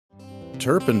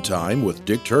Turpin Time with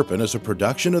Dick Turpin is a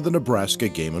production of the Nebraska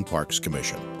Game and Parks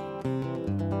Commission.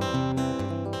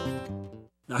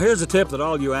 Now here's a tip that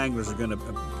all you anglers are going to,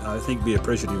 I think, be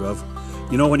appreciative of.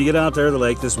 You know, when you get out there to the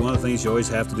lake, this is one of the things you always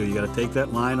have to do. You got to take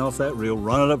that line off that reel,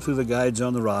 run it up through the guides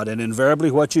on the rod, and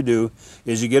invariably what you do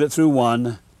is you get it through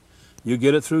one, you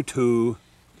get it through two.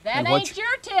 That ain't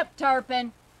your tip,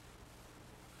 Turpin.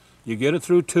 You get it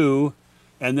through two,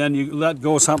 and then you let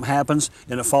go, something happens,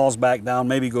 and it falls back down,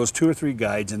 maybe goes 2 or 3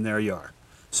 guides, and there you are.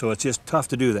 So it's just tough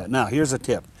to do that. Now, here's a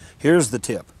tip. Here's the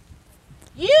tip.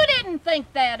 You didn't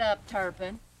think that up,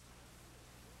 Turpin.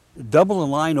 Double the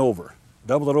line over.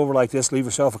 Double it over like this, leave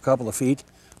yourself a couple of feet,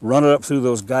 run it up through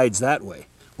those guides that way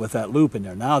with that loop in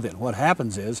there. Now then, what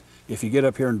happens is, if you get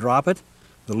up here and drop it,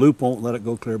 the loop won't let it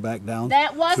go clear back down.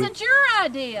 That wasn't your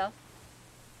idea.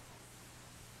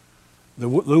 The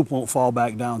loop won't fall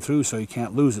back down through, so you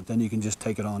can't lose it. Then you can just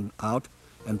take it on out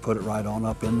and put it right on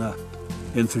up in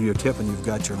through your tip, and you've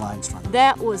got your line strung.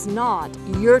 That was not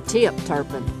your tip,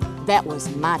 Turpin. That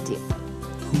was my tip.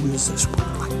 Who is this one?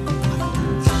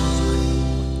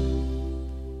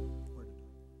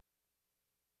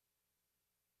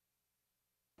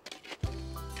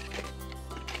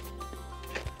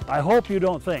 I hope you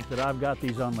don't think that I've got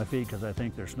these on my feet because I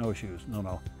think they're snowshoes. No,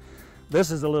 no. This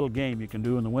is a little game you can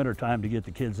do in the wintertime to get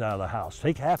the kids out of the house.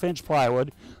 Take 1/2-inch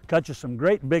plywood, cut you some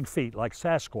great big feet like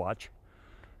Sasquatch,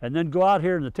 and then go out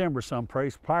here in the timber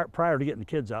someplace prior to getting the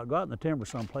kids out. Go out in the timber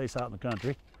someplace out in the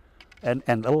country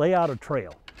and lay out a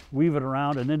trail. Weave it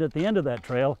around, and then at the end of that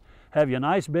trail, have you a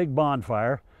nice big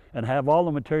bonfire and have all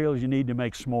the materials you need to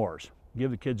make s'mores.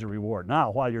 Give the kids a reward.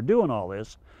 Now, while you're doing all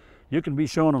this, you can be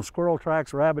showing them squirrel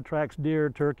tracks, rabbit tracks, deer,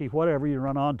 turkey, whatever you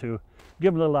run onto.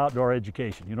 Give them a little outdoor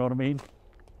education, you know what I mean?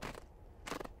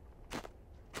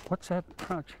 What's that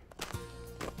crunch?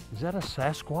 Is that a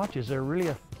Sasquatch? Is there really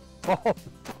a... Oh,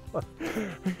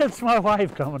 it's my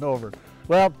wife coming over.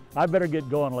 Well, I better get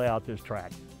going and lay out this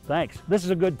track. Thanks. This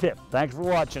is a good tip. Thanks for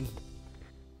watching.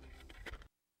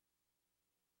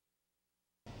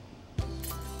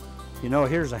 You know,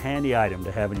 here's a handy item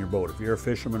to have in your boat. If you're a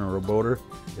fisherman or a boater,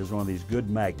 is one of these good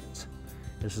magnets.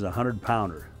 This is a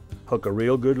 100-pounder. Hook a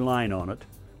real good line on it,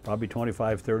 probably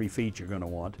 25, 30 feet you're gonna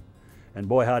want. And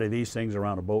boy, howdy, these things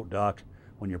around a boat dock,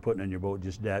 when you're putting in your boat,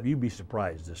 just dab. You'd be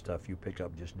surprised the stuff you pick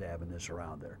up just dabbing this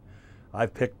around there.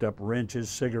 I've picked up wrenches,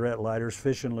 cigarette lighters,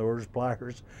 fishing lures,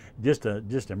 pliers, just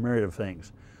a myriad of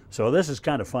things. So this is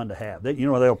kind of fun to have. You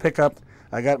know, they'll pick up,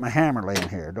 I got my hammer laying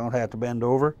here. Don't have to bend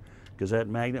over, because that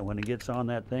magnet, when it gets on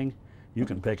that thing, you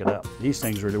can pick it up. These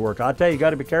things really work. I'll tell you, you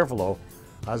gotta be careful though.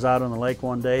 I was out on the lake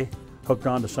one day, hooked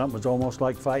onto something, it was almost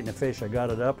like fighting a fish. I got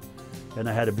it up, and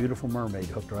I had a beautiful mermaid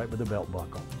hooked right with a belt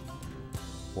buckle.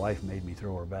 Wife made me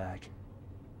throw her back.